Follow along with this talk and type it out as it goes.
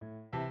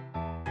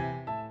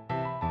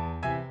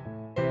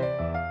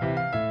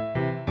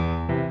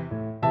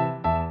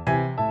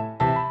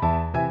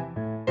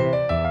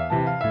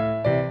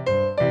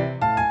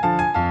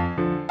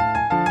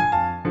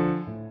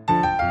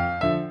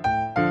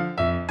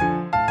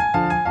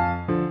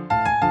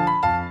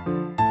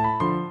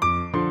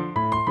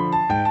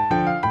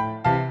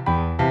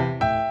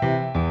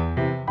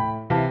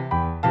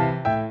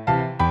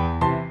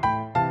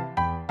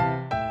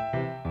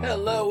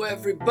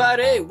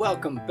everybody,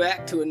 welcome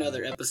back to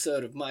another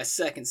episode of My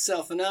Second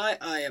Self and I.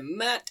 I am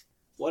Matt.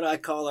 What I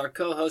call our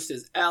co-host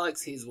is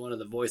Alex. He's one of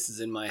the voices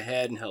in my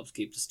head and helps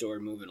keep the story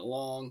moving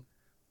along.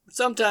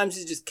 Sometimes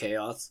he's just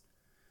chaos.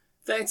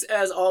 Thanks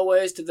as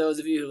always to those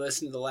of you who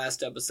listened to the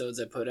last episodes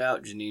I put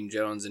out, Janine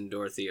Jones and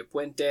Dorothea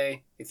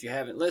Puente. If you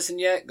haven't listened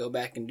yet, go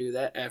back and do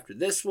that after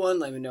this one.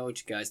 Let me know what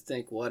you guys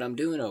think, what I'm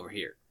doing over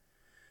here.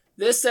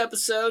 This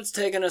episode's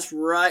taking us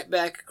right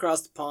back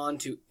across the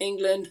pond to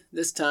England.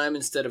 This time,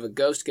 instead of a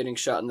ghost getting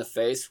shot in the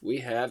face, we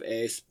have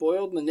a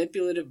spoiled,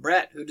 manipulative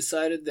brat who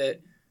decided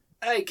that,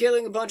 hey,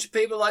 killing a bunch of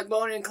people like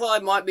Bonnie and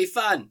Clyde might be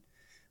fun.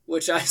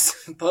 Which I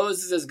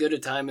suppose is as good a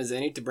time as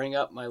any to bring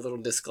up my little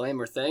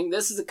disclaimer thing.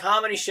 This is a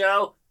comedy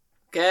show,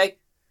 okay?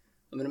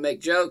 I'm going to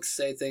make jokes,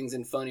 say things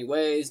in funny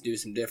ways, do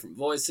some different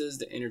voices.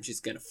 The energy's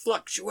going to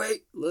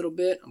fluctuate a little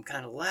bit. I'm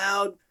kind of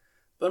loud.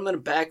 But I'm going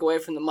to back away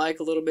from the mic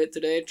a little bit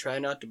today, try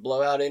not to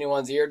blow out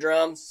anyone's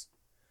eardrums.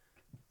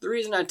 The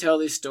reason I tell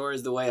these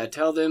stories the way I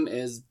tell them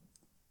is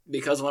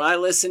because when I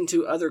listen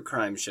to other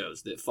crime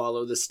shows that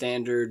follow the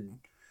standard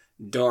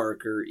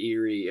dark or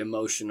eerie,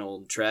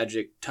 emotional,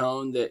 tragic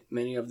tone that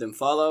many of them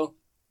follow,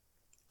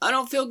 I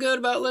don't feel good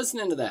about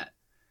listening to that.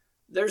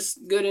 There's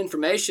good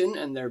information,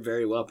 and they're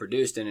very well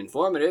produced and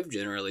informative,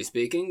 generally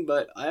speaking,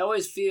 but I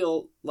always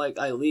feel like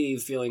I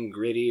leave feeling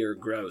gritty or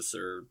gross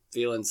or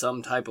feeling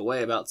some type of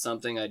way about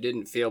something I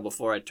didn't feel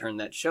before I turned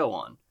that show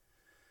on.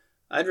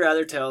 I'd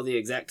rather tell the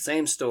exact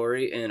same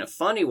story in a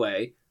funny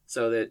way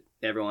so that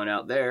everyone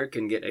out there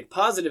can get a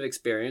positive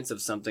experience of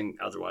something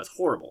otherwise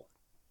horrible.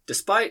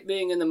 Despite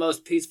being in the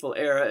most peaceful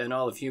era in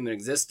all of human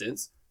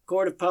existence,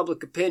 court of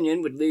public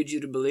opinion would lead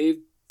you to believe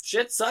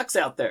shit sucks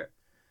out there.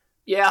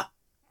 Yeah.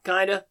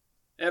 Kinda.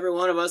 Every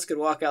one of us could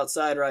walk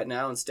outside right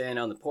now and stand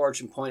on the porch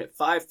and point at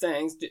 5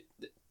 things.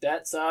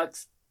 That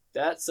sucks.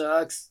 That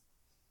sucks.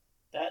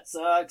 That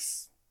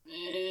sucks.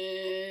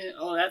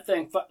 Oh, that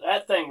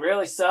thing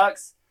really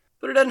sucks.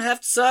 But it doesn't have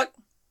to suck.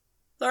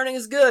 Learning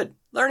is good.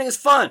 Learning is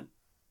fun.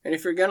 And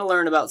if you're going to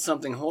learn about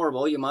something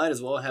horrible, you might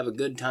as well have a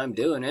good time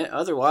doing it.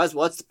 Otherwise,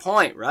 what's the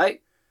point,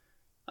 right?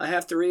 I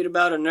have to read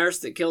about a nurse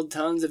that killed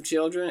tons of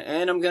children,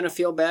 and I'm going to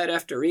feel bad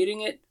after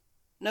reading it?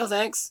 No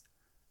thanks.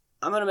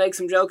 I'm going to make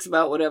some jokes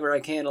about whatever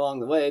I can along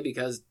the way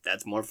because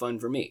that's more fun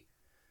for me.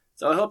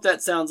 So I hope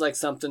that sounds like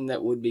something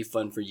that would be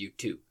fun for you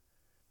too.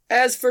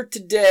 As for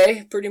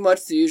today, pretty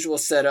much the usual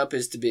setup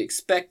is to be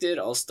expected.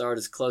 I'll start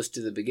as close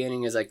to the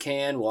beginning as I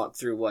can, walk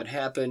through what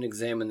happened,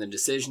 examine the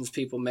decisions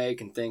people make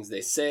and things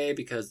they say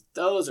because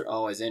those are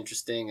always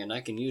interesting and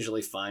I can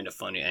usually find a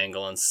funny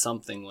angle on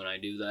something when I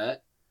do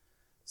that.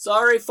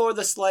 Sorry for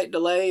the slight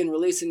delay in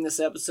releasing this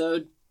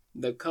episode.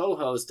 The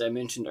co-host I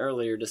mentioned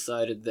earlier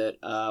decided that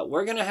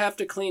we're going to have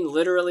to clean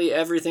literally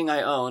everything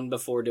I own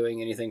before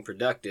doing anything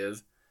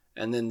productive.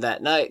 And then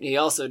that night, he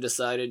also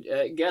decided,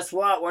 guess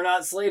what? We're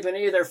not sleeping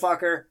either,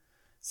 fucker.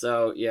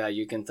 So, yeah,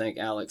 you can thank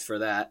Alex for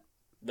that.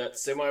 That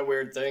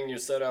semi-weird thing you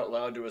said out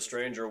loud to a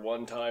stranger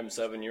one time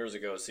 7 years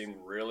ago seemed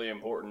really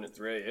important at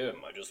 3 a.m.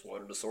 I just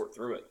wanted to sort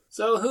through it.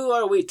 So who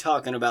are we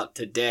talking about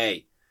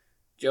today?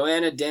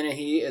 Joanna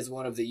Dennehy is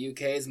one of the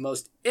UK's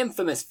most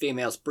infamous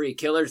female spree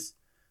killers.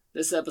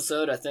 This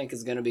episode, I think,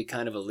 is going to be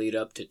kind of a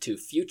lead-up to 2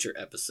 future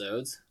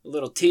episodes. A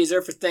little teaser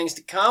for things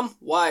to come.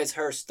 Why is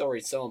her story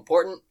so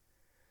important?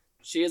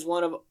 She is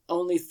one of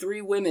only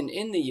 3 women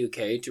in the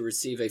UK to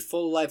receive a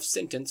full life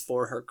sentence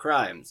for her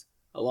crimes,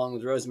 along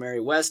with Rosemary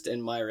West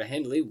and Myra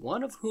Hindley,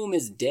 one of whom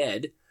is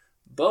dead,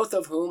 both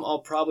of whom I'll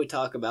probably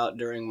talk about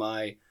during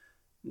my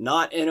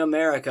Not in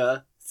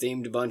America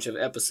themed bunch of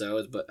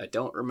episodes, but I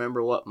don't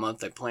remember what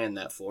month I planned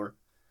that for.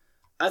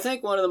 I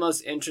think one of the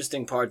most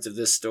interesting parts of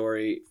this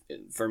story,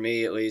 for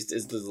me at least,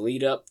 is the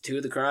lead up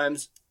to the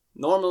crimes.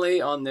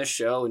 Normally on this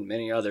show and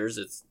many others,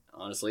 it's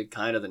honestly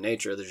kind of the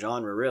nature of the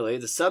genre really.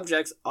 The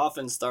subjects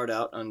often start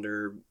out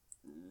under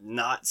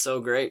not so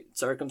great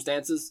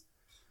circumstances.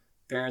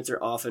 Parents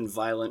are often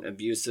violent,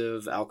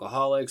 abusive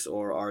alcoholics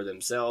or are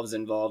themselves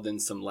involved in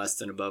some less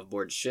than above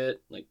board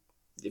shit. Like,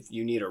 if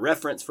you need a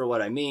reference for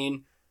what I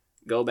mean,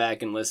 go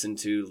back and listen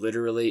to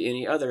literally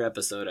any other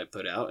episode I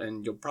put out,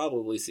 and you'll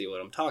probably see what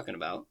I'm talking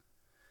about.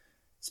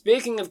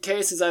 Speaking of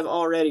cases I've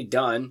already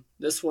done,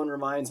 this one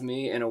reminds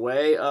me, in a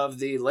way, of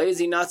the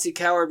Lazy Nazi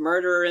Coward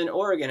Murderer in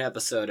Oregon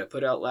episode I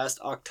put out last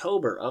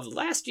October of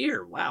last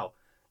year. Wow.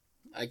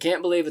 I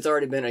can't believe it's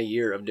already been a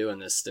year of doing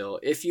this still.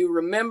 If you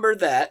remember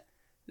that,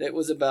 it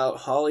was about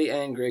Holly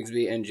Ann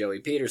Grigsby and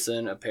Joey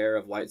Peterson, a pair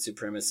of white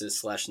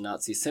supremacist /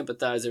 Nazi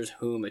sympathizers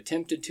whom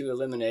attempted to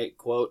eliminate,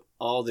 quote,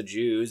 all the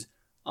Jews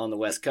on the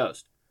West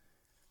Coast.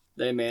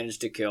 They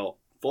managed to kill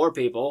 4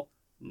 people,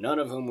 none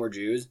of whom were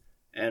Jews,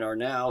 and are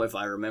now, if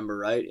I remember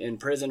right, in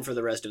prison for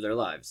the rest of their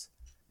lives.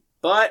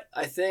 But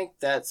I think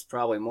that's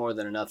probably more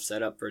than enough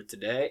setup for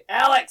today.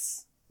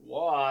 Alex!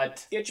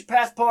 What? Get your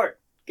passport.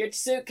 Get your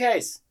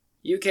suitcase.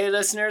 UK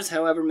listeners,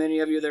 however many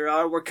of you there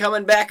are, we're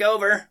coming back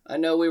over. I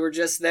know we were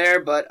just there,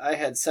 but I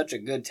had such a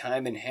good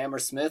time in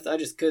Hammersmith, I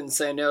just couldn't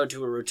say no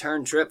to a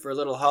return trip for a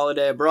little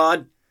holiday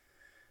abroad.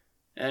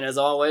 And as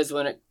always,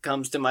 when it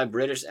comes to my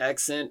British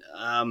accent,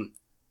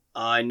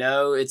 I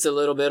know it's a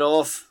little bit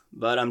off,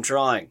 but I'm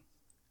trying.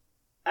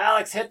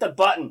 Alex, hit the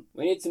button.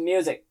 We need some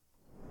music.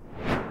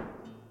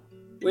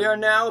 We are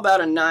now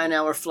about a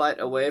 9-hour flight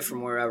away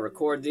from where I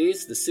record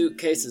these. The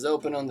suitcase is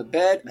open on the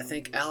bed. I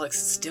think Alex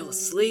is still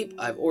asleep.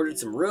 I've ordered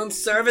some room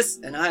service,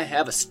 and I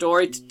have a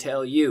story to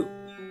tell you.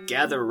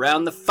 Gather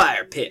around the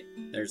fire pit.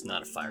 There's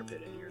not a fire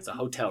pit in here. It's a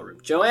hotel room.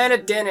 Joanna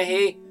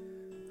Dennehy,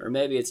 or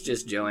maybe it's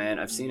just Joanne.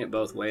 I've seen it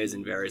both ways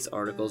in various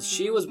articles.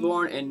 She was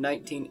born in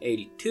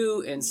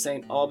 1982 in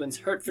St. Albans,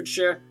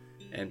 Hertfordshire,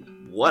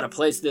 and what a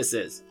place this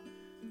is.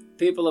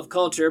 People of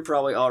culture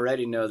probably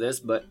already know this,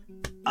 but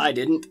I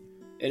didn't.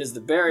 It is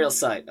the burial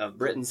site of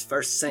Britain's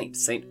first saint,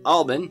 St.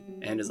 Alban,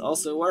 and is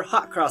also where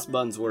hot cross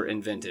buns were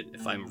invented,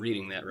 if I'm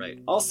reading that right.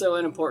 Also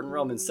an important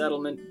Roman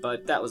settlement,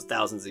 but that was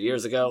thousands of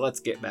years ago.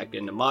 Let's get back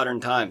into modern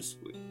times.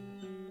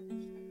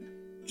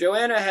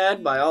 Joanna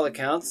had, by all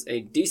accounts, a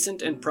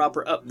decent and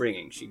proper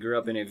upbringing. She grew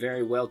up in a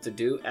very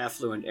well-to-do,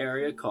 affluent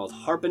area called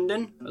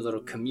Harpenden, a little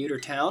commuter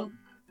town.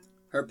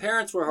 Her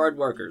parents were hard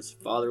workers.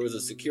 Father was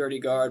a security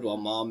guard, while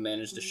Mom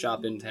managed a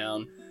shop in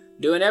town,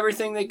 doing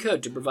everything they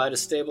could to provide a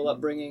stable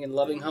upbringing and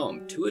loving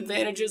home. Two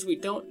advantages we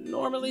don't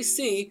normally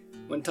see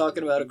when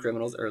talking about a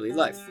criminal's early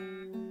life.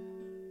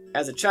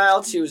 As a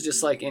child, she was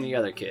just like any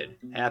other kid.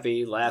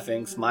 Happy,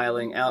 laughing,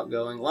 smiling,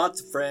 outgoing,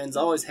 lots of friends,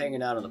 always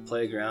hanging out on the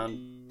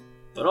playground.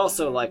 But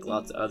also, like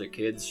lots of other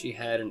kids, she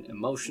had an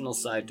emotional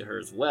side to her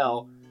as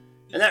well,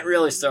 and that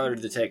really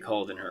started to take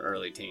hold in her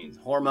early teens.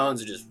 Hormones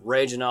are just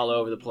raging all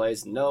over the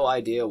place, no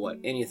idea what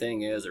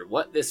anything is, or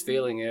what this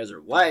feeling is,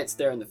 or why it's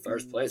there in the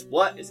first place,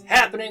 what is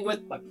happening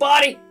with my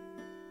body.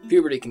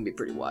 Puberty can be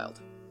pretty wild.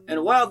 And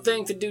a wild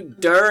thing to do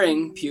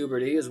during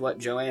puberty is what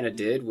Joanna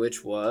did,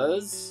 which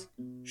was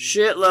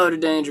shitload of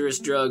dangerous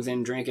drugs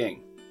and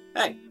drinking.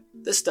 Hey,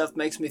 this stuff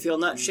makes me feel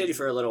not shitty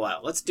for a little while.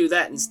 Let's do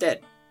that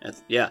instead.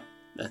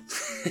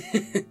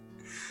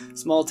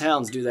 Small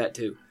towns do that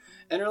too.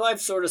 And her life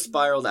sort of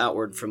spiraled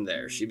outward from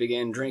there. She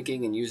began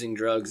drinking and using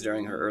drugs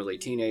during her early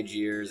teenage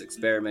years,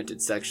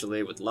 experimented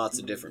sexually with lots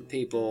of different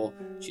people.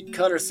 She'd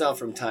cut herself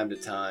from time to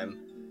time.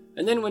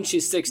 And then when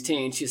she's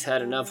 16, she's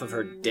had enough of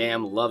her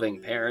damn loving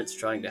parents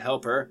trying to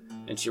help her,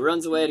 and she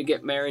runs away to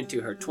get married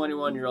to her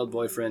 21-year-old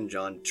boyfriend,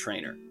 John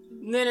Trainer.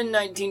 And then in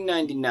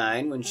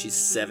 1999, when she's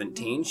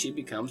 17, she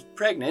becomes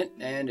pregnant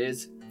and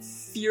is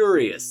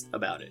furious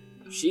about it.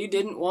 She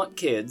didn't want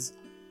kids,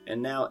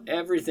 and now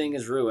everything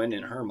is ruined,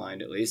 in her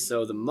mind at least,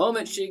 so the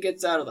moment she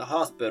gets out of the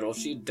hospital,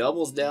 she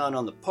doubles down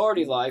on the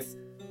party life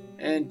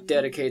and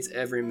dedicates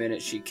every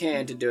minute she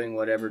can to doing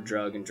whatever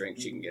drug and drink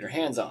she can get her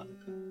hands on.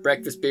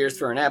 Breakfast beers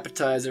for an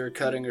appetizer,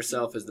 cutting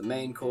herself as the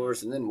main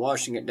course, and then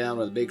washing it down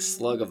with a big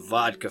slug of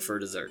vodka for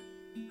dessert.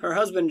 Her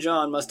husband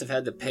John must have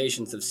had the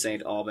patience of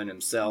St. Alban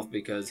himself,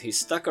 because he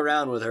stuck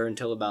around with her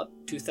until about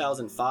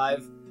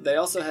 2005. They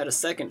also had a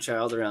second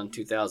child around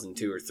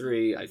 2002 or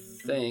 3, I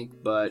think,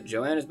 but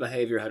Joanna's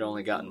behavior had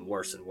only gotten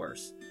worse and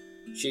worse.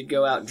 She'd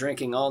go out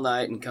drinking all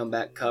night and come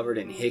back covered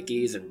in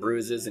hickeys and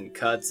bruises and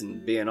cuts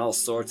and being all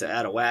sorts of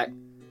out of whack.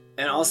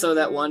 And also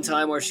that one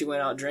time where she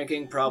went out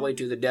drinking, probably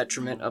to the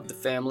detriment of the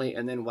family,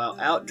 and then while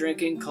out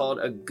drinking called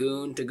a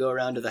goon to go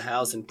around to the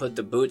house and put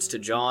the boots to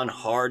John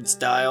hard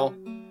style.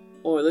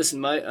 Oi, listen,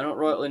 mate, I don't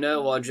rightly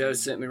know why Joe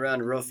sent me around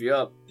to rough you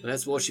up, but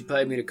that's what she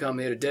paid me to come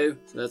here to do,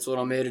 so that's what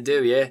I'm here to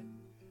do, yeah?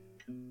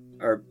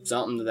 Or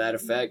something to that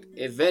effect.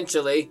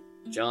 Eventually,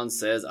 John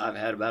says, I've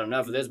had about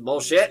enough of this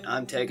bullshit,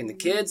 I'm taking the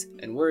kids,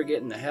 and we're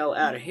getting the hell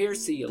out of here,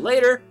 see you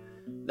later.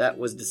 That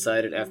was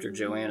decided after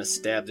Joanna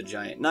stabbed a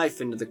giant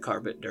knife into the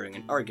carpet during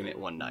an argument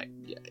one night.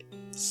 Yeah,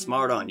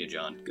 smart on you,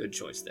 John. Good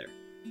choice there.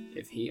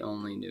 If he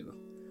only knew.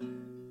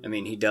 I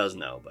mean, he does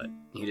know, but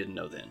he didn't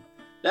know then.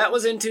 That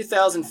was in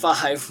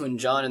 2005 when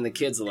John and the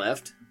kids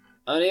left.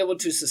 Unable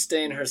to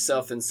sustain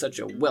herself in such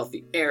a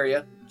wealthy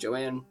area,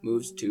 Joanne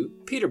moves to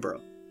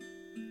Peterborough.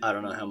 I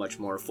don't know how much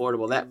more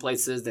affordable that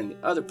place is than the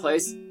other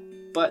place,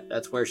 but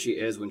that's where she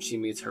is when she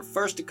meets her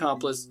first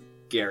accomplice,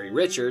 Gary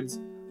Richards,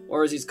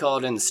 or as he's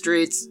called in the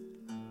streets,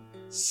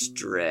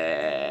 Stretch.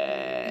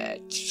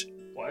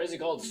 Why is he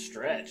called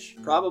Stretch?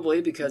 Probably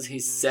because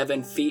he's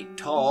 7 feet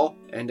tall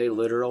and a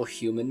literal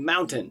human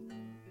mountain.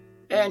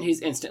 And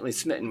he's instantly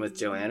smitten with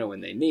Joanna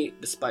when they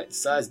meet, despite the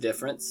size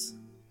difference.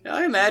 Now,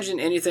 I imagine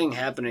anything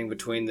happening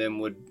between them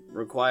would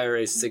require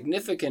a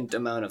significant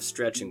amount of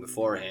stretching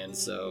beforehand,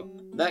 so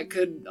that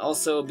could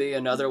also be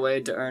another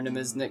way to earn him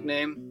his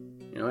nickname.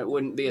 You know, it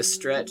wouldn't be a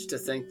stretch to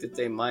think that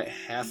they might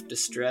have to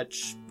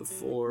stretch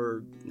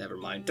before... Never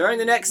mind. During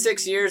the next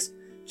 6 years,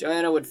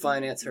 Joanna would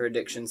finance her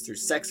addictions through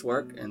sex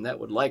work, and that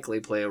would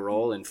likely play a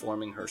role in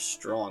forming her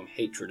strong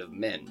hatred of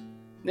men.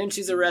 Then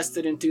she's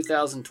arrested in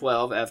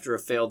 2012 after a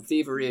failed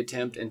thievery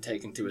attempt and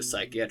taken to a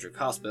psychiatric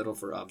hospital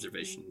for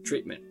observation and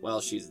treatment.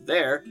 While she's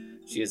there,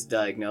 she is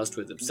diagnosed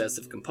with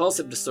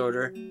obsessive-compulsive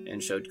disorder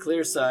and showed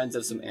clear signs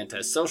of some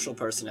antisocial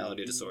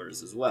personality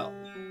disorders as well.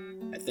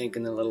 I think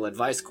in the little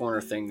advice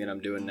corner thing that I'm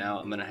doing now,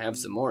 I'm going to have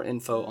some more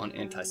info on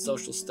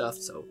antisocial stuff,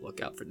 so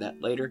look out for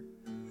that later.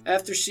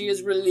 After she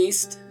is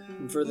released,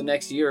 and for the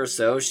next year or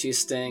so, she's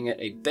staying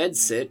at a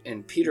bedsit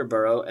in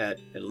Peterborough at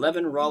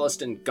 11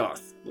 Rolleston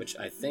Garth, which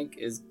I think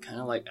is kind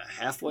of like a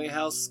halfway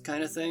house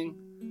kind of thing.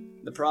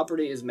 The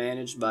property is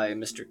managed by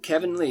Mr.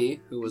 Kevin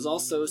Lee, who was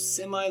also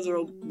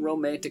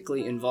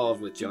semi-romantically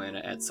involved with Joanna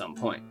at some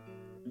point.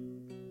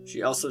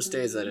 She also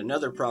stays at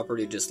another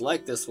property just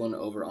like this one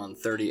over on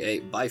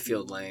 38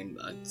 Byfield Lane,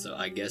 so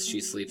I guess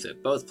she sleeps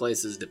at both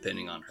places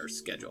depending on her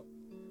schedule.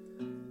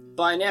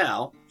 By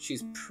now,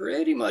 she's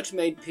pretty much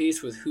made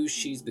peace with who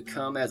she's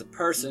become as a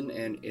person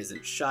and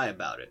isn't shy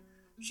about it.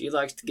 She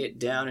likes to get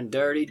down and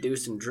dirty, do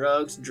some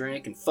drugs,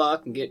 drink and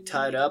fuck, and get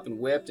tied up and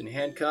whipped and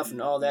handcuffed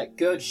and all that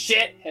good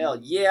shit, hell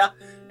yeah,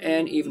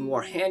 and even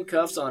wore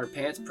handcuffs on her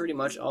pants pretty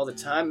much all the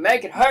time.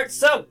 Make it hurt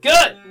so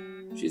good!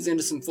 She's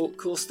into some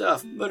cool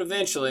stuff, but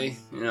eventually,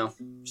 you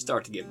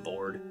start to get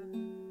bored.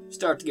 You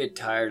start to get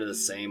tired of the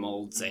same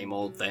old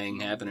thing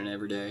happening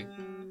every day.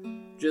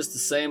 Just the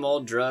same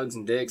old drugs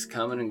and dicks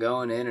coming and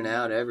going in and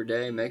out every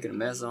day, making a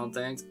mess on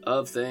things,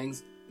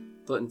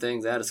 putting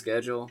things out of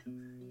schedule.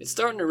 It's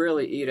starting to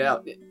really eat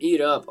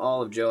up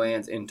all of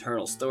Joanne's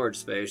internal storage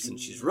space, and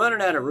she's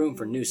running out of room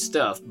for new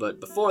stuff, but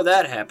before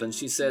that happens,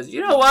 she says, you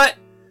know what?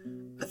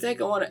 I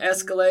think I want to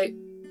escalate.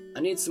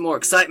 I need some more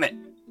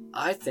excitement.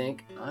 I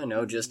think I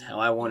know just how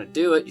I want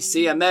to do it. You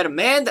see, I met a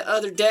man the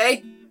other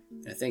day.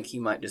 I think he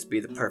might just be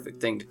the perfect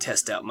thing to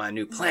test out my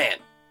new plan.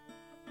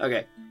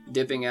 Okay,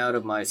 dipping out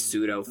of my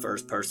pseudo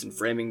first-person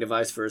framing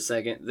device for a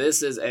second.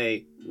 This is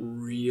a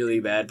really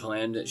bad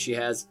plan that she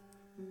has.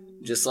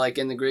 Just like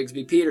in the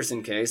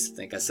Grigsby-Peterson case, I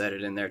think I said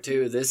it in there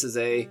too, this is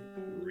a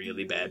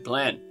really bad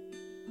plan.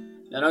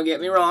 Now don't get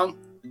me wrong,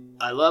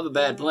 I love a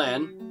bad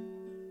plan,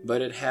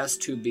 but it has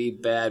to be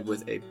bad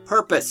with a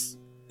purpose.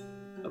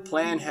 A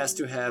plan has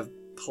to have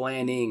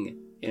planning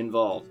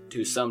involved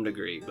to some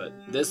degree, but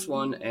this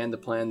one and the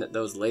plan that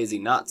those lazy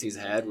Nazis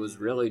had was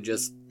really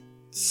just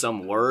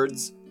some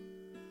words.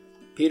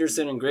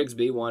 Peterson and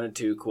Grigsby wanted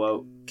to,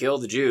 quote, kill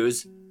the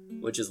Jews,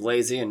 which is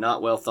lazy and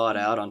not well thought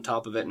out, on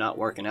top of it not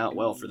working out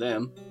well for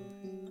them.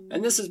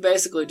 And this is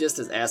basically just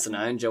as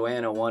asinine.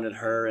 Joanna wanted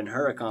her and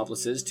her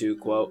accomplices to,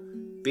 quote,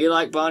 be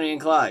like Bonnie and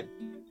Clyde,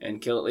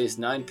 and kill at least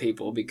 9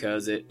 people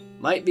because it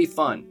might be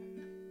fun,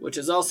 which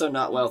is also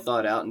not well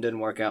thought out and didn't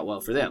work out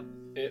well for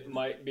them. It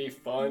might be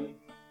fun?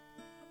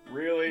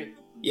 Really?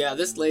 Yeah,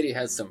 this lady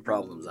has some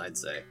problems, I'd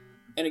say.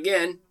 And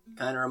again,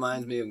 kind of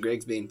reminds me of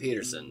Grigsby and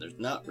Peterson. There's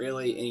not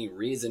really any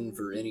reason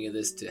for any of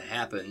this to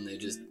happen. They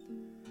just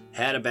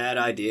had a bad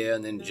idea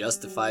and then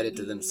justified it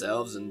to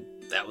themselves, and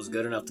that was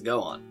good enough to go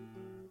on.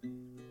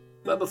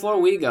 But before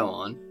we go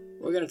on,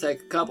 we're going to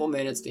take a couple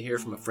minutes to hear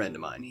from a friend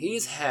of mine.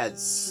 He's had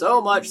so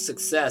much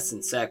success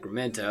in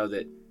Sacramento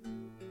that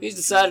he's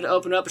decided to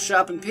open up a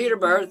shop in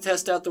Peterborough to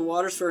test out the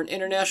waters for an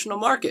international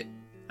market.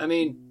 I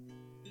mean,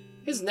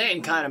 his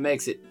name kind of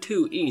makes it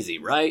too easy,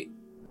 right?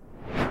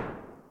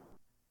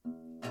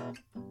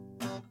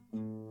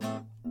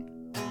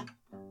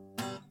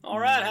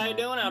 Alright, how you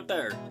doing out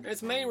there?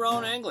 It's me,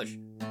 Ron English.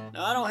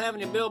 Now, I don't have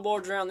any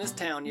billboards around this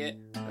town yet,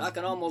 but I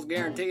can almost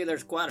guarantee you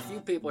there's quite a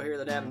few people here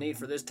that have a need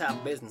for this type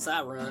of business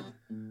I run.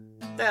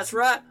 That's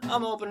right,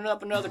 I'm opening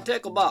up another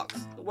Tickle Box,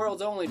 the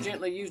world's only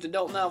gently used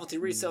adult novelty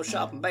resale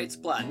shop and bait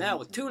supply, now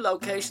with 2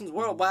 locations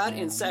worldwide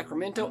in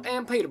Sacramento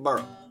and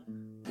Peterborough.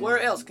 Where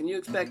else can you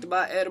expect to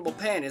buy edible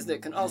panties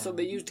that can also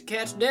be used to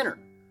catch dinner?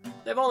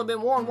 They've only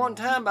been worn one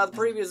time by the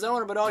previous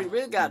owner, but all you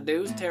really gotta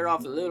do is tear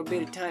off a little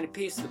bitty tiny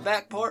piece of the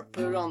back part,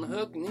 put it on the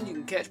hook, and then you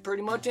can catch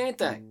pretty much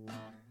anything.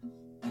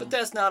 But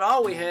that's not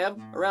all we have.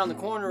 Around the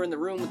corner in the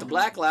room with the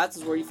black lights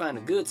is where you find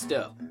the good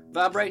stuff.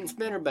 Vibrating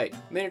spinnerbait,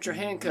 miniature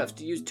handcuffs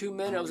to use 2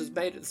 minnows as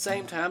bait at the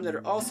same time that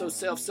are also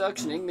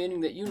self-suctioning,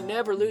 meaning that you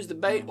never lose the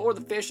bait or the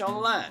fish on the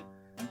line.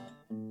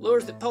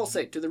 Lures that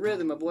pulsate to the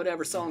rhythm of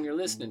whatever song you're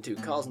listening to,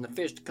 causing the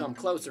fish to come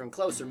closer and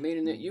closer,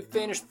 meaning that you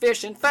finish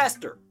fishing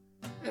faster.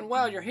 And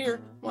while you're here,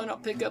 why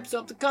not pick up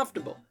something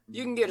comfortable?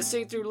 You can get a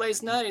see-through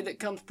lace nightie that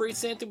comes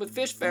pre-scented with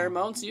fish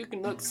pheromones so you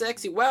can look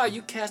sexy while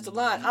you cast a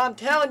line. I'm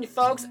telling you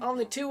folks,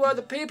 only 2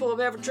 other people have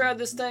ever tried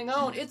this thing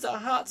on. It's a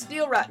hot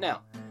steal right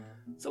now.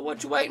 So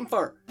what you waiting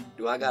for?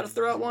 Do I gotta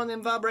throw out one of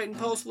them vibrating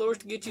pulse lures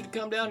to get you to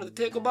come down to the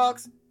Tickle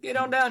Box? Get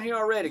on down here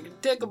already.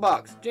 Get the Tickle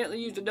Box, gently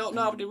used adult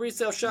novelty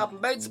resale shop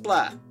and bait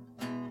supply.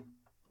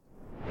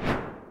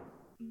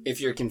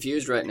 If you're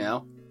confused right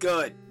now,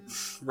 good.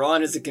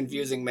 Ron is a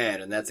confusing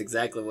man, and that's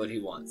exactly what he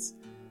wants.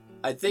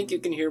 I think you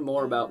can hear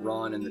more about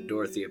Ron in the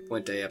Dorothea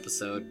Puente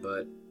episode,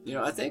 but,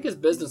 I think his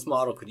business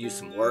model could use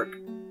some work.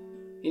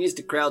 He needs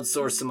to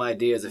crowdsource some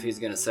ideas if he's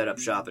going to set up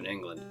shop in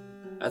England.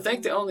 I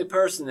think the only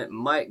person that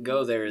might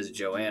go there is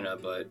Joanna,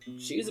 but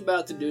she's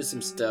about to do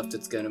some stuff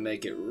that's going to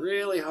make it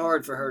really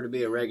hard for her to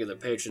be a regular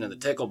patron of the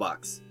Tickle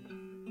Box.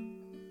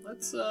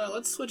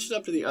 Let's switch it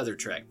up to the other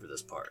track for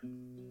this part.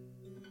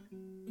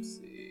 Let's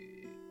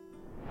see.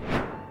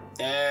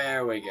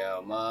 There we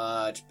go.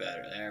 Much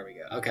better. There we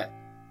go. Okay.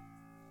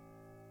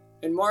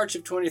 In March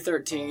of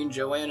 2013,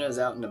 Joanna is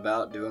out and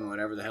about doing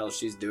whatever the hell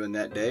she's doing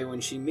that day when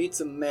she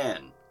meets a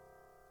man.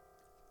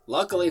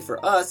 Luckily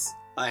for us,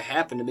 I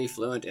happen to be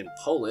fluent in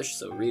Polish,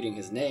 so reading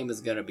his name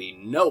is going to be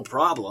no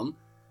problem.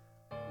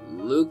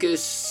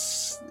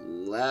 Lucas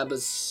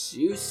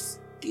Labasiuski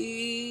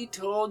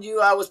told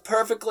you I was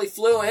perfectly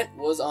fluent,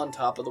 was on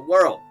top of the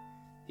world.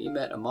 He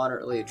met a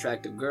moderately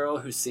attractive girl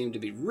who seemed to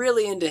be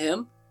really into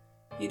him.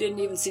 He didn't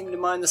even seem to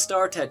mind the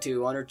star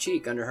tattoo on her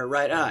cheek under her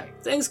right eye.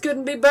 Things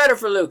couldn't be better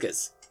for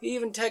Lucas. He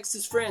even texts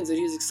his friends that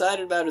he's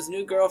excited about his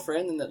new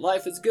girlfriend and that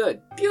life is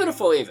good.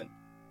 Beautiful, even.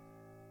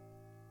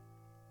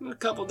 A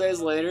couple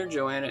days later,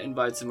 Joanna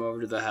invites him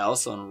over to the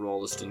house on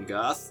Rolliston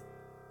Goth.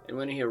 And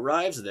when he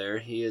arrives there,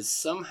 he is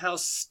somehow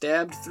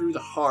stabbed through the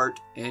heart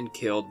and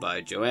killed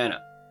by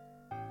Joanna.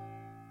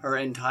 Her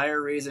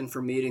entire reason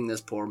for meeting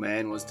this poor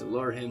man was to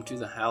lure him to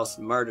the house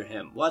and murder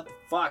him. What the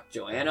fuck,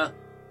 Joanna?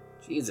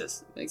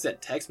 Jesus, it makes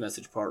that text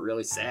message part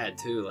really sad,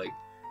 too. Like,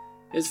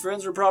 his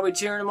friends were probably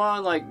cheering him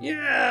on, like,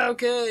 yeah,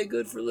 okay,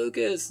 good for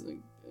Lucas. Like,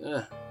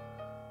 ugh.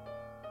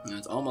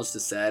 It's almost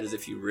as sad as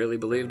if you really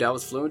believed I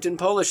was fluent in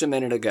Polish a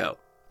minute ago.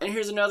 And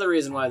here's another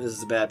reason why this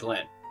is a bad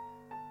plan.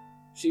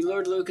 She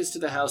lured Lucas to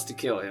the house to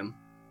kill him,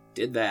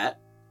 did that,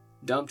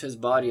 dumped his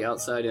body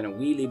outside in a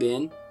wheelie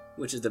bin,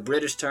 which is the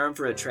British term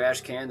for a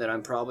trash can that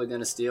I'm probably going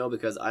to steal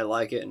because I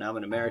like it and I'm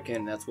an American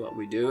and that's what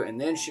we do. And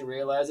then she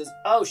realizes,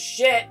 oh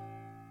shit!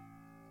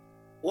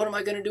 What am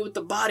I going to do with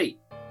the body?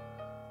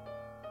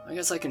 I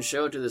guess I can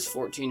show it to this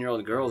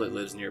 14-year-old girl that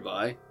lives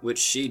nearby, which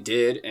she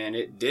did, and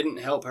it didn't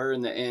help her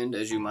in the end,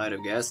 as you might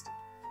have guessed.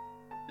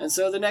 And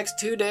so the next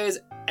 2 days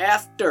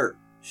after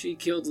she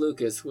killed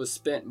Lucas was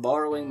spent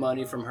borrowing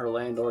money from her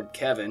landlord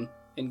Kevin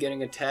and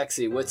getting a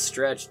taxi with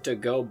Stretch to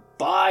go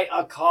buy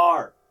a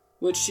car,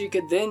 which she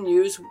could then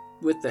use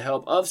with the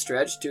help of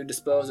Stretch to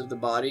dispose of the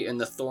body in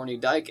the Thorny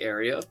Dyke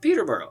area of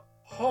Peterborough.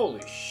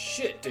 Holy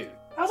shit, dude.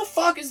 How the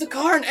fuck is the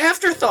car an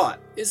afterthought?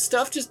 Is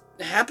stuff just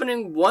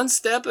happening one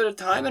step at a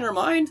time in her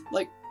mind?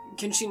 Like,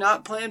 can she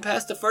not plan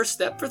past the first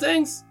step for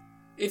things?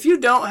 If you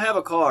don't have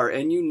a car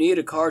and you need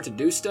a car to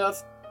do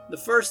stuff, the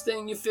first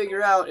thing you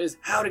figure out is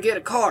how to get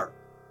a car.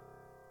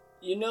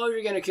 You know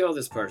you're gonna kill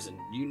this person.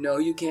 You know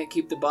you can't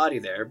keep the body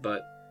there,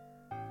 but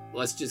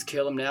let's just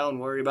kill him now and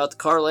worry about the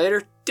car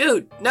later?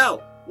 Dude,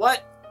 no!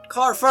 What?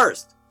 Car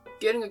first.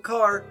 Getting a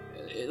car,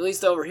 at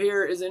least over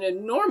here, is an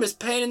enormous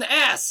pain in the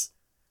ass.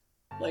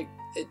 Like,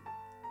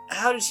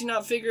 how did she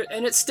not figure it?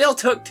 And it still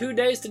took 2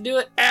 days to do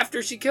it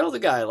after she killed the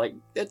guy. Like,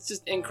 it's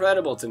just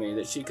incredible to me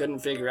that she couldn't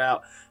figure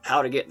out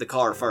how to get the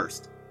car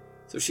first.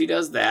 So she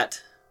does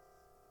that.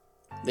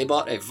 They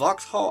bought a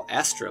Vauxhall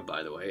Astra,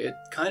 by the way. It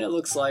kind of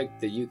looks like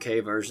the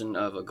UK version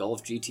of a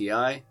Golf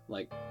GTI.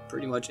 Like,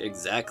 pretty much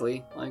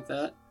exactly like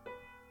that.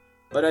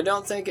 But I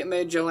don't think it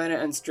made Joanna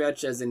and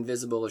Stretch as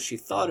invisible as she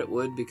thought it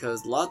would,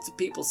 because lots of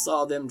people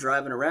saw them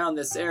driving around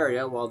this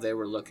area while they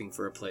were looking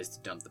for a place to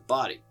dump the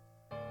body.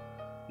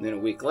 And then a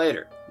week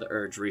later, the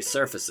urge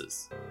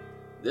resurfaces.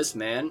 This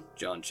man,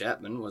 John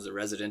Chapman, was a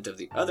resident of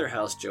the other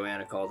house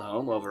Joanna called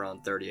home over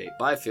on 38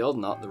 Byfield,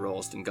 not the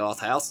Rolliston Goth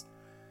house.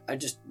 I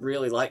just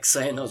really like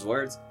saying those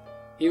words.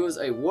 He was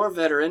a war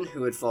veteran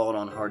who had fallen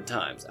on hard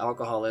times.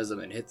 Alcoholism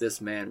had hit this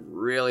man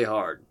really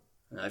hard.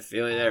 I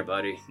feel you there,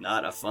 buddy.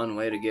 Not a fun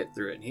way to get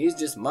through it. And he's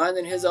just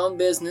minding his own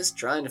business,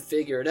 trying to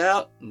figure it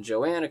out, and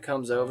Joanna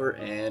comes over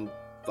and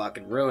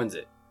fucking ruins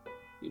it.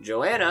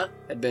 Joanna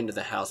had been to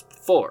the house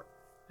before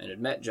and had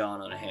met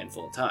John on a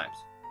handful of times.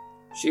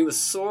 She was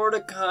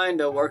sorta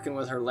kinda working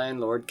with her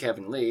landlord,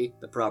 Kevin Lee,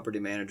 the property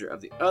manager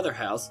of the other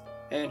house,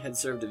 and had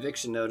served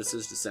eviction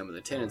notices to some of the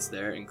tenants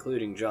there,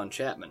 including John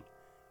Chapman,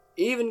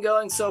 even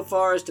going so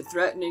far as to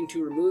threatening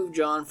to remove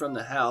John from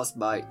the house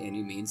by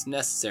any means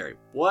necessary.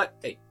 What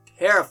a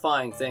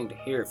terrifying thing to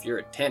hear if you're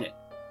a tenant,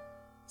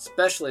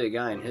 especially a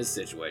guy in his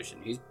situation.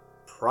 He's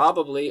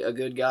probably a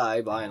good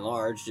guy by and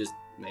large, just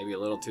maybe a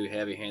little too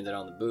heavy-handed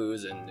on the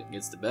booze and it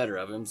gets the better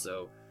of him,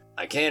 so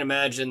I can't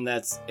imagine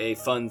that's a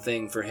fun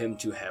thing for him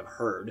to have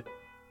heard.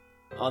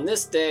 On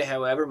this day,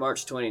 however,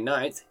 March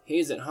 29th,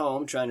 he's at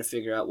home trying to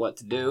figure out what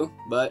to do,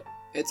 but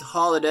it's a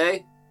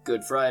holiday,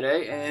 Good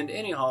Friday, and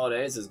any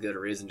holiday is as good a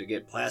reason to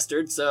get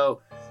plastered,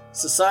 so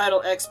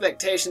societal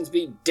expectations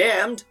be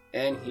damned,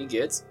 and he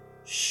gets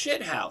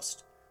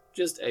shithoused.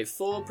 Just a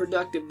full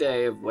productive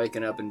day of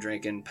waking up and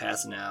drinking,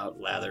 passing out,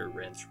 lather,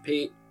 rinse,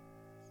 repeat.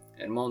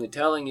 And I'm only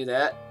telling you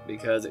that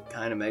because it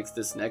kind of makes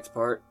this next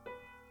part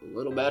a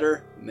little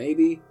better,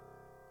 maybe.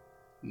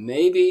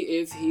 Maybe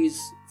if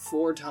he's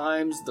 4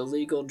 times the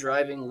legal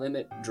driving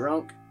limit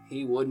drunk,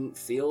 he wouldn't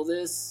feel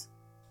this.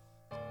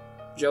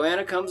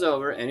 Joanna comes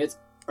over, and it's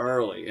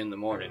early in the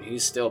morning.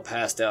 He's still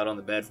passed out on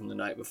the bed from the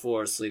night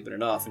before, sleeping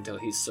it off until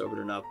he's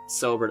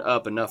sobered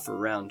up enough for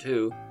round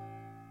 2.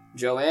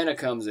 Joanna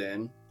comes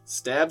in,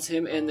 stabs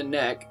him in the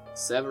neck,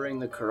 severing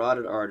the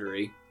carotid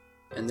artery,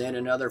 and then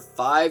another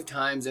 5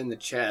 times in the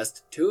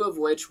chest, 2 of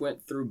which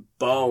went through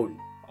bone.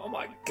 Oh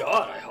my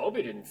god, I hope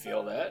he didn't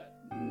feel that.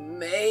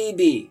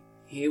 Maybe.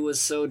 He was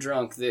so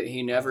drunk that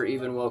he never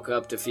even woke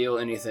up to feel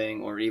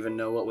anything or even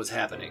know what was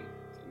happening.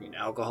 I mean,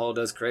 alcohol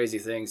does crazy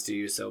things to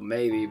you, so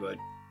maybe, but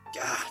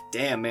god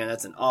damn, man,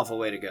 that's an awful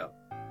way to go.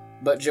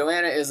 But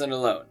Joanna isn't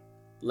alone.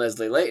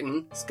 Leslie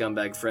Layton,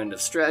 scumbag friend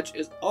of Stretch,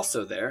 is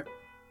also there,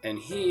 and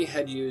he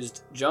had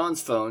used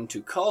John's phone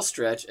to call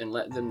Stretch and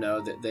let them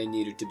know that they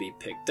needed to be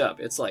picked up.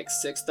 It's like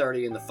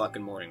 6:30 in the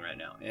fucking morning right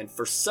now. And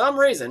for some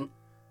reason,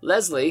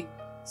 Leslie,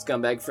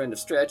 scumbag friend of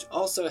Stretch,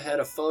 also had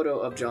a photo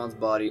of John's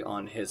body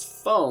on his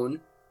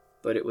phone,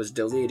 but it was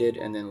deleted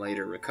and then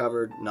later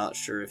recovered. Not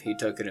sure if he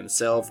took it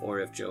himself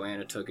or if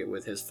Joanna took it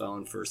with his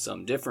phone for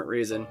some different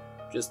reason.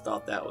 Just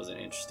thought that was an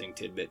interesting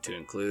tidbit to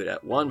include.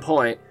 At one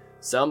point,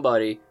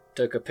 somebody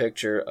took a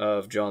picture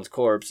of John's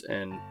corpse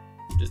and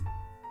just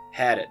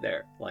had it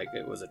there, like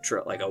it was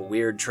like a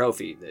weird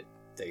trophy that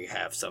they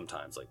have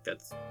sometimes. Like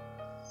that's,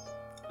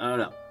 I don't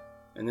know.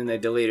 And then they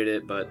deleted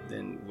it, but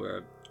then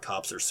where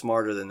cops are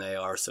smarter than they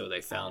are, so they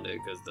found it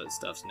because the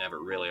stuff's never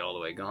really all the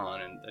way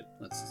gone. And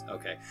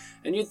okay.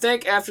 And you'd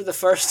think after the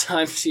first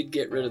time she'd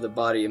get rid of the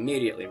body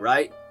immediately,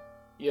 right?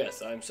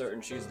 Yes, I'm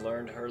certain she's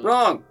learned her.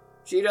 Wrong.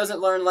 She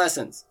doesn't learn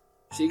lessons.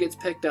 She gets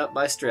picked up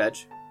by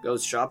Stretch,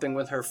 goes shopping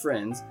with her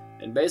friends,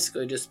 and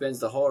basically just spends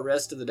the whole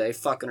rest of the day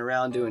fucking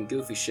around doing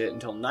goofy shit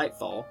until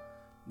nightfall.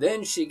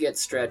 Then she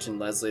gets Stretch and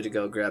Leslie to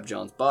go grab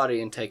John's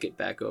body and take it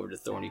back over to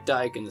Thorny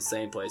Dyke in the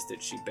same place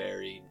that she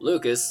buried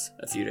Lucas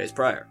a few days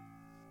prior.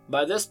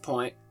 By this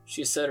point,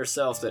 she said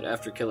herself that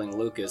after killing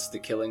Lucas, the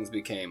killings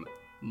became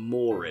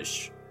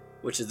moreish,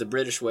 which is the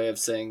British way of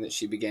saying that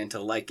she began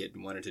to like it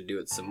and wanted to do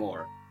it some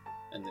more.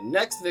 And the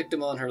next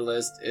victim on her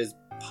list is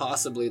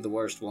possibly the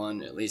worst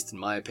one, at least in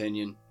my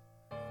opinion.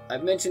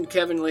 I've mentioned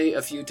Kevin Lee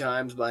a few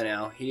times by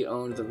now. He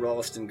owned the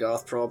Ralston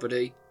Goth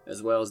property,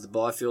 as well as the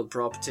Byfield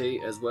property,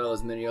 as well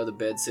as many other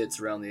bedsits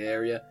around the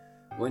area.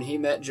 When he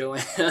met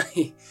Joanna,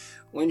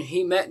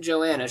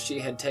 she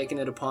had taken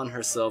it upon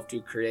herself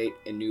to create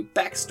a new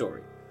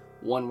backstory,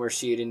 one where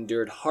she had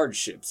endured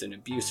hardships and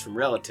abuse from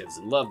relatives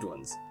and loved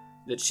ones,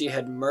 that she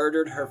had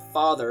murdered her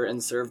father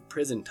and served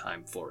prison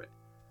time for it.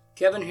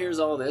 Kevin hears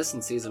all this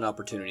and sees an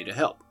opportunity to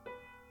help.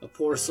 A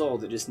poor soul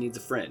that just needs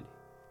a friend.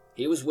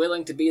 He was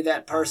willing to be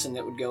that person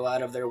that would go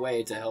out of their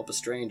way to help a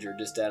stranger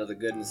just out of the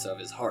goodness of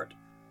his heart.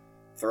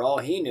 For all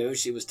he knew,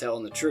 she was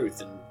telling the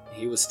truth, and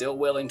he was still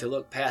willing to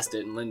look past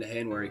it and lend a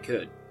hand where he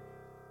could.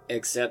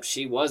 Except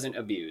she wasn't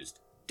abused,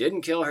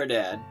 didn't kill her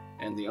dad,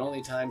 and the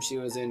only time she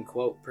was in,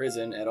 quote,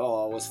 prison at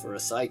all was for a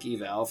psych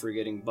eval for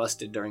getting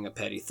busted during a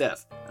petty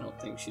theft. I don't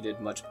think she did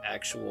much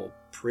actual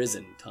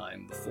prison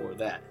time before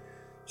that.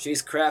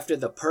 She's crafted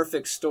the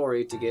perfect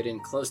story to get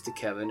in close to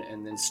Kevin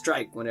and then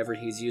strike whenever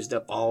he's used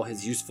up all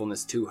his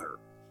usefulness to her.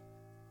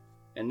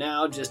 And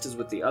now, just as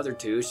with the other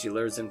two, she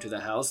lures him to the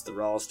house, the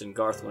Ralston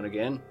Garth one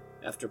again,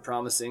 after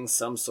promising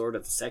some sort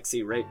of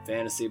sexy rape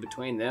fantasy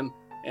between them,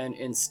 and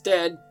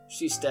instead,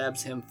 she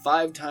stabs him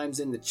 5 times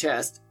in the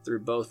chest through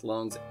both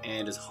lungs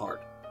and his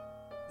heart.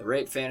 The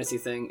rape fantasy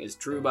thing is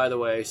true, by the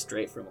way,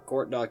 straight from a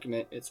court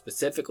document. It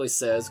specifically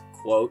says,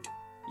 quote,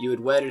 "You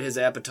had whetted his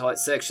appetite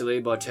sexually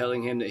by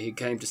telling him that he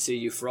came to see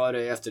you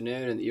Friday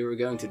afternoon and that you were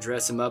going to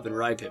dress him up and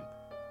rape him."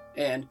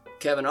 And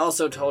Kevin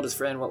also told his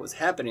friend what was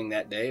happening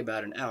that day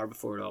about an hour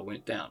before it all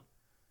went down.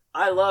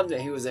 I love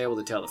that he was able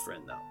to tell a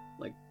friend, though.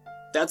 Like,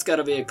 that's got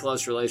to be a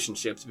close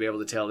relationship to be able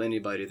to tell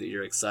anybody that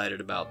you're excited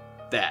about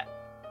that.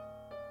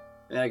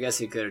 And I guess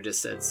he could have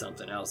just said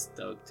something else,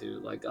 though, too.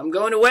 Like, "I'm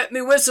going to wet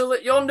me whistle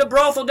at yonder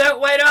brothel,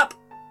 don't wait up!"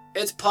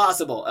 It's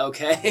possible,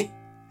 okay?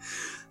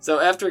 So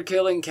after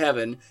killing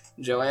Kevin,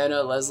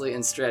 Joanna, Leslie,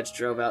 and Stretch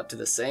drove out to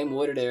the same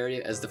wooded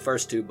area as the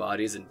first 2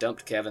 bodies and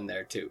dumped Kevin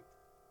there, too.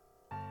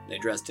 They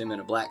dressed him in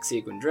a black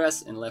sequin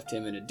dress and left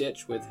him in a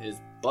ditch with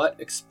his butt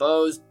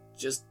exposed.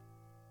 Just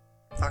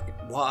fucking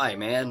why,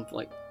 man?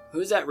 Like,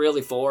 who's that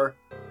really for?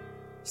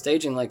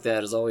 Staging like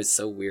that is always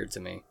so weird to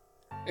me.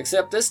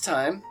 Except this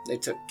time, they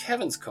took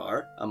Kevin's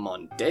car, a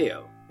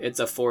Mondeo. It's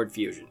a Ford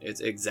Fusion.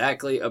 It's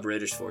exactly a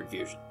British Ford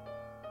Fusion.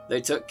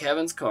 They took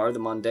Kevin's car, the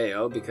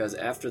Mondeo, because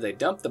after they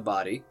dumped the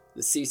body,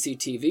 the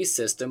CCTV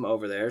system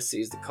over there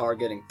sees the car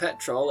getting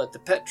petrol at the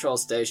petrol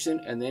station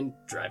and then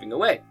driving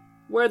away,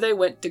 where they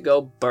went to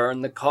go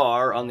burn the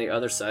car on the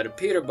other side of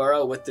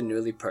Peterborough with the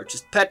newly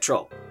purchased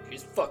petrol.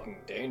 She's fucking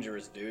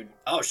dangerous, dude.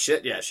 Oh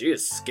shit, yeah, she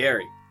is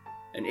scary.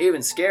 And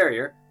even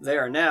scarier, they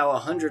are now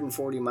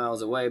 140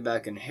 miles away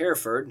back in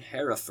Hereford,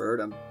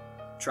 I'm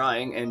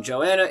trying, and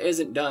Joanna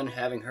isn't done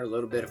having her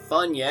little bit of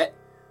fun yet.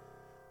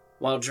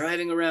 While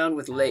driving around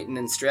with Layton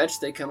and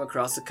Stretch, they come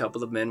across a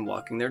couple of men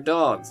walking their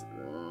dogs.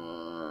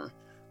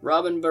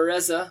 Robin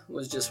Bereza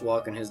was just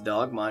walking his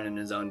dog, minding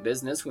his own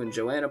business, when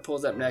Joanna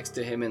pulls up next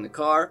to him in the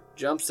car,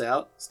 jumps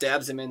out,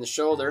 stabs him in the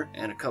shoulder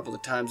and a couple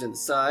of times in the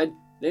side,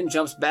 then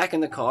jumps back in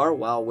the car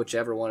while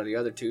whichever one of the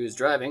other two is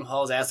driving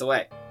hauls ass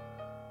away.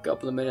 A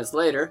couple of minutes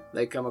later,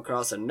 they come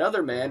across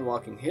another man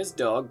walking his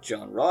dog,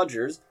 John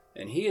Rogers,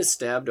 and he is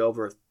stabbed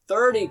over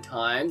 30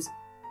 times,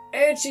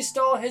 and she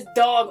stole his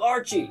dog,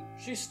 Archie.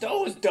 She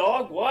stole his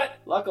dog? What?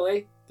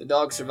 Luckily, the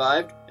dog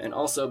survived, and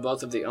also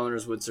both of the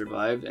owners would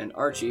survive, and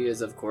Archie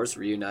is, of course,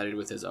 reunited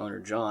with his owner,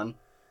 John.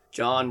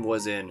 John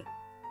was in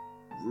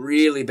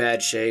really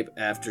bad shape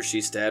after she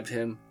stabbed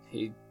him.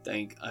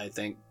 I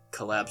think,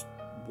 collapsed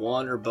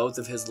one or both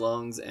of his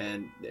lungs,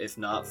 and if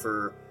not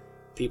for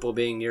people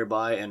being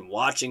nearby and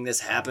watching this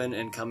happen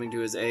and coming to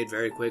his aid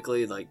very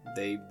quickly, like,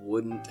 they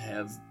wouldn't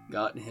have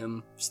gotten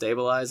him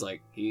stabilized.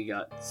 Like,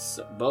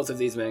 both of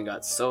these men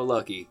got so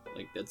lucky.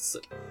 Like, that's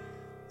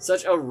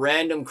such a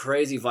random,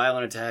 crazy,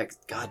 violent attack.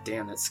 God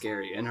damn, that's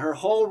scary. And her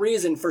whole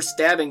reason for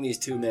stabbing these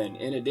two men,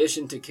 in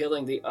addition to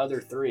killing the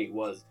other three,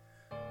 was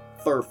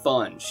for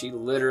fun. She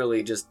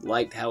literally just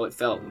liked how it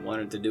felt and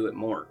wanted to do it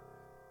more.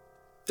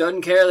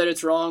 Doesn't care that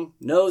it's wrong,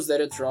 knows that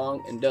it's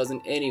wrong, and does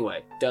it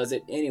anyway.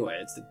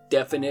 It's the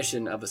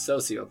definition of a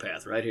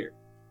sociopath right here.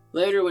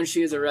 Later, when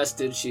she is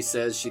arrested, she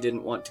says she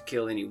didn't want to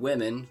kill any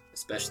women,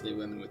 especially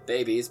women with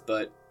babies,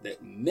 but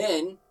that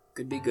men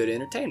could be good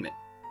entertainment.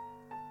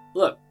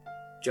 Look,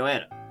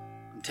 Joanna,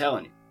 I'm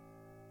telling you,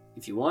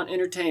 if you want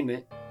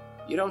entertainment,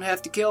 you don't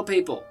have to kill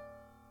people.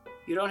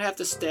 You don't have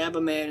to stab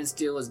a man and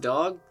steal his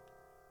dog.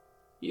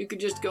 You could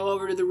just go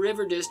over to the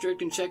River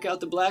District and check out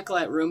the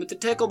Blacklight Room at the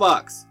Tickle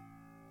Box.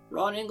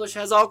 Ron English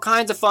has all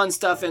kinds of fun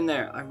stuff in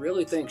there. I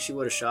really think she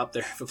would have shopped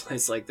there if a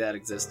place like that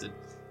existed.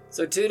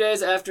 So 2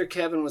 days after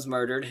Kevin was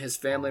murdered, his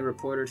family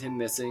reported him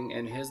missing,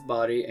 and his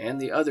body and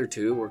the other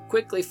two were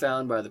quickly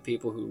found by the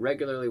people who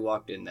regularly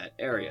walked in that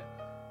area.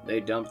 They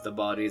dumped the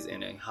bodies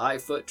in a high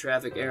foot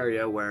traffic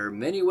area where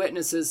many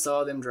witnesses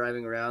saw them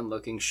driving around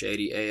looking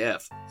shady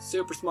AF.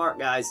 Super smart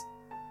guys.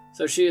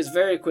 So she is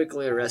very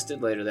quickly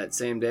arrested later that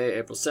same day,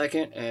 April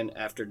 2nd, and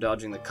after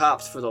dodging the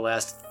cops for the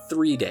last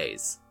 3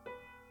 days.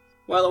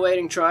 While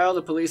awaiting trial,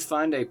 the police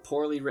find a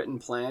poorly written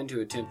plan to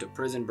attempt a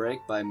prison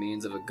break by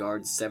means of a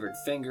guard's severed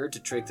finger to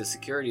trick the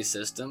security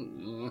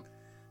system.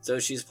 So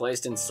she's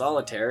placed in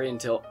solitary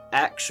until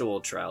actual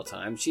trial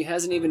time. She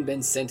hasn't even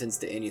been sentenced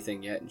to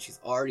anything yet, and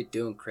she's already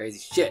doing crazy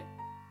shit.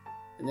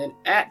 And then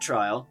at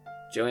trial,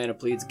 Joanna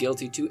pleads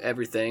guilty to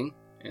everything,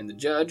 and the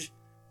Judge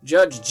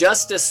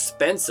Justice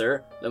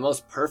Spencer, the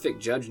most perfect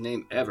judge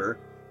name ever,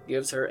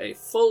 gives her a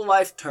full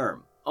life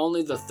term.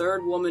 Only the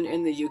third woman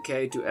in the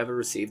UK to ever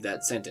receive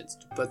that sentence.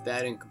 To put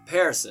that in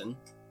comparison,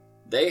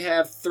 they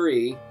have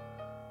 3,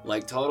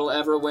 total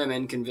ever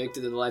women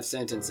convicted of life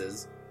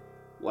sentences,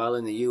 while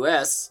in the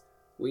US,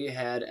 we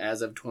had,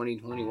 as of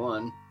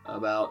 2021,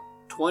 about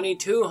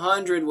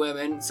 2,200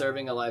 women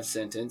serving a life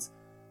sentence,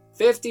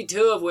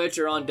 52 of which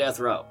are on death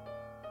row.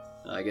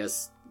 I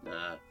guess,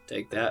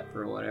 take that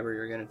for whatever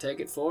you're going to take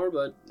it for,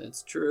 but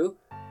it's true.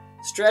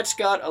 Stretch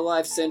got a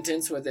life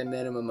sentence with a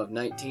minimum of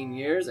 19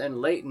 years,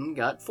 and Leighton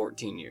got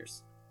 14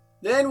 years.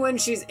 Then when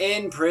she's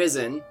in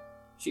prison,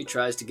 she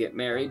tries to get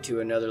married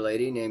to another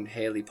lady named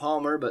Haley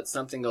Palmer, but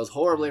something goes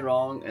horribly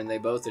wrong, and they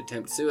both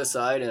attempt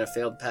suicide in a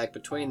failed pact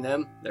between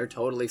them. They're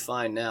totally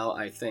fine now,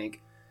 I think.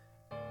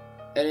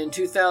 And in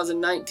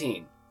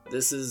 2019,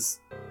 this is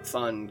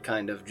fun,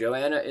 kind of,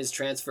 Joanna is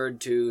transferred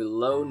to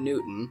Low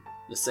Newton,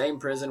 the same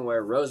prison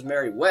where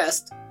Rosemary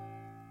West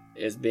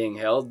is being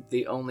held,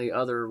 the only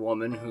other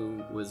woman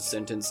who was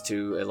sentenced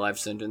to a life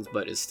sentence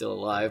but is still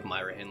alive.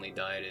 Myra Henley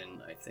died in,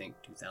 I think,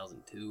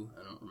 2002.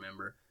 I don't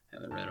remember.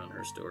 Haven't read on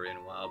her story in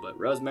a while. But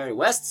Rosemary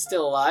West's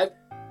still alive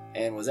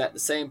and was at the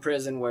same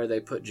prison where they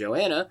put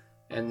Joanna.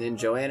 And then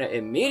Joanna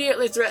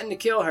immediately threatened to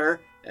kill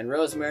her, and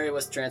Rosemary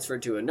was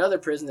transferred to another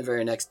prison the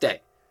very next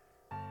day.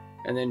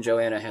 And then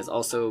Joanna has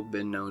also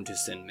been known to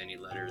send many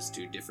letters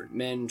to different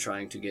men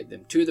trying to get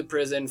them to the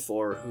prison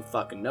for who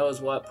fucking knows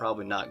what.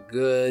 Probably not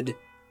good.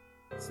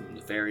 Some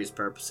nefarious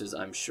purposes,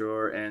 I'm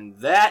sure. And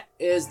that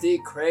is the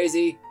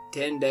crazy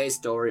 10-day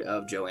story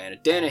of Joanna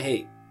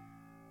Dennehy.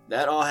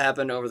 That all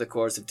happened over the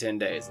course of 10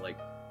 days.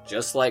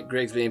 Just like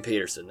Grigsby and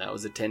Peterson. That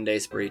was a 10-day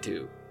spree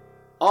too.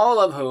 All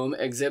of whom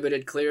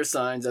exhibited clear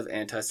signs of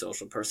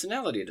antisocial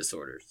personality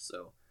disorders.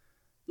 So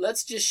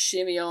let's just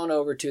shimmy on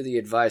over to the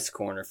advice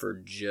corner for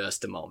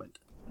just a moment.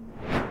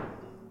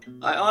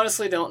 I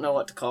honestly don't know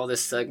what to call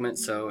this segment,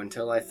 so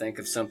until I think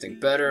of something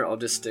better, I'll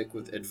just stick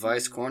with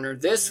Advice Corner.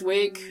 This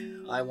week,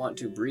 I want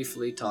to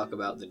briefly talk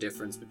about the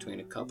difference between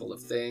a couple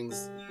of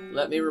things.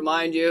 Let me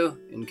remind you,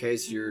 in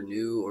case you're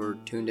new or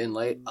tuned in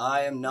late,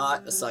 I am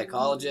not a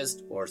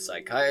psychologist or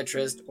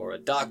psychiatrist or a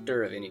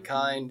doctor of any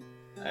kind.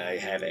 I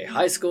have a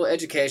high school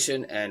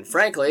education, and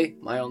frankly,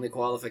 my only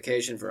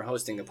qualification for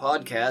hosting a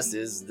podcast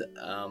is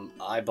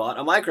I bought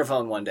a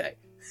microphone one day.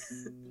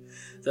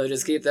 So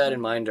just keep that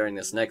in mind during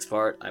this next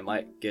part. I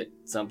might get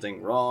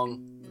something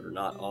wrong, or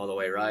not all the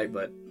way right,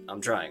 but I'm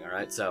trying,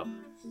 alright? So,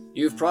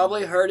 you've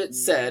probably heard it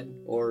said,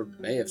 or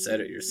may have said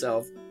it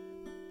yourself,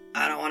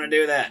 I don't want to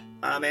do that.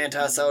 I'm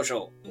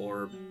antisocial.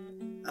 Or,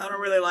 I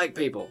don't really like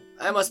people.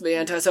 I must be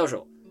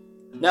antisocial.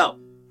 No.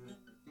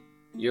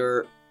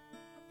 You're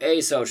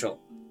asocial.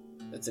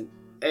 That's an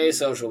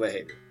asocial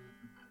behavior.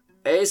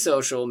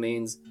 Asocial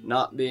means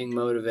not being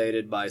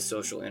motivated by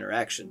social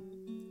interaction.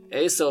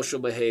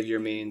 Asocial behavior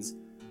means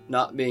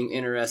not being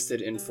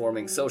interested in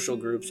forming social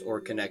groups or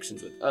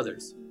connections with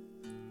others.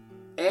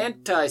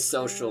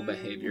 Antisocial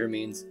behavior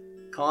means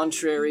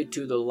contrary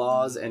to the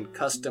laws and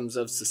customs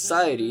of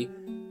society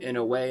in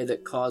a way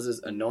that causes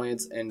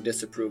annoyance and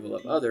disapproval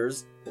of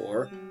others,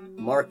 or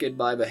marked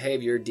by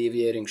behavior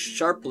deviating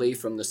sharply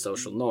from the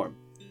social norm.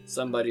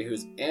 Somebody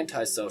who's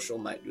antisocial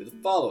might do the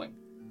following.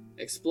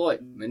 exploit,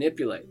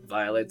 manipulate,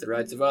 violate the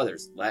rights of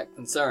others, lack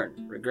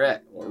concern,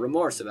 regret, or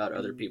remorse about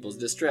other people's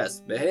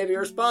distress, behave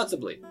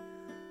irresponsibly,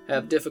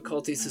 have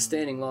difficulty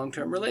sustaining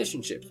long-term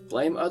relationships,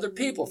 blame other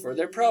people for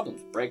their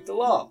problems, break the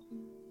law.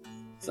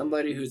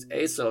 Somebody who's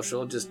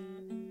asocial just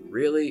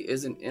really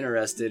isn't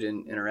interested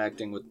in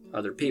interacting with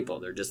other people.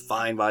 They're just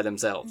fine by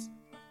themselves.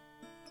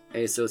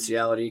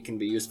 Asociality can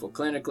be useful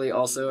clinically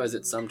also, as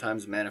it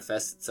sometimes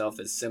manifests itself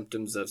as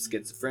symptoms of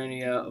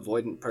schizophrenia,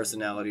 avoidant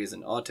personalities,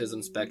 and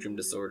autism spectrum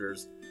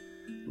disorders.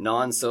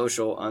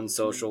 Non-social,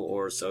 unsocial,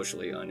 or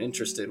socially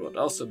uninterested would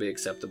also be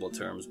acceptable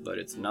terms, but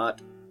it's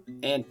not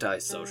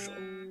antisocial.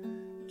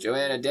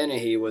 Joanna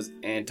Dennehy was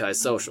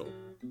antisocial.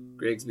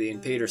 Grigsby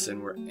and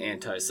Peterson were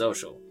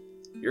antisocial.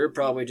 You're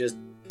probably just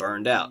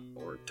burned out,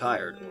 or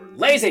tired, or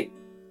lazy!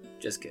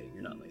 Just kidding,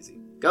 you're not lazy.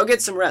 Go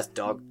get some rest,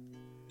 dog.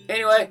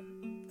 Anyway,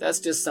 that's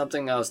just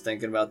something I was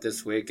thinking about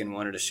this week and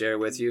wanted to share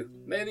with you.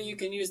 Maybe you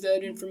can use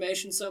that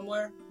information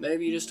somewhere.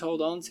 Maybe you just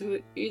hold on to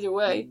it. Either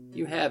way,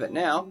 you have it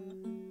now.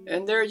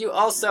 And there you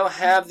also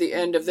have the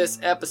end of this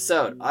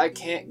episode. I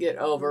can't get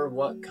over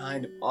what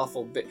kind of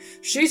awful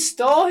She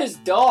stole his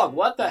dog!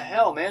 What the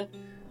hell, man?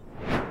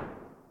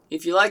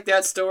 If you like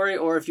that story,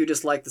 or if you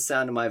just like the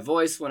sound of my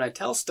voice when I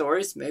tell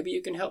stories, maybe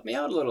you can help me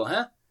out a little,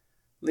 huh?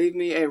 Leave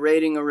me a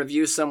rating or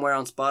review somewhere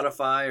on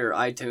Spotify or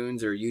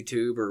iTunes or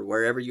YouTube or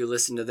wherever you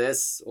listen to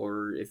this.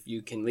 Or if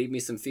you can leave me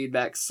some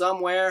feedback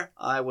somewhere,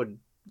 I would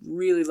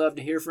really love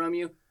to hear from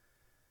you.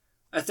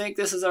 I think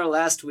this is our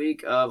last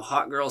week of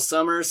Hot Girl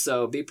Summer,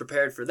 so be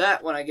prepared for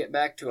that when I get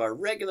back to our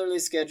regularly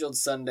scheduled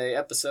Sunday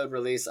episode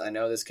release. I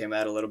know this came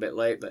out a little bit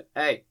late, but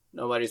hey,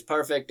 nobody's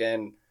perfect,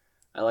 and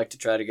I like to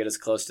try to get as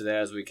close to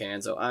that as we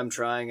can, so I'm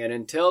trying. And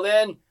until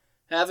then,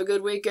 have a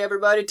good week,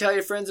 everybody. Tell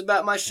your friends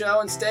about my show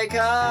and stay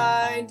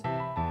kind.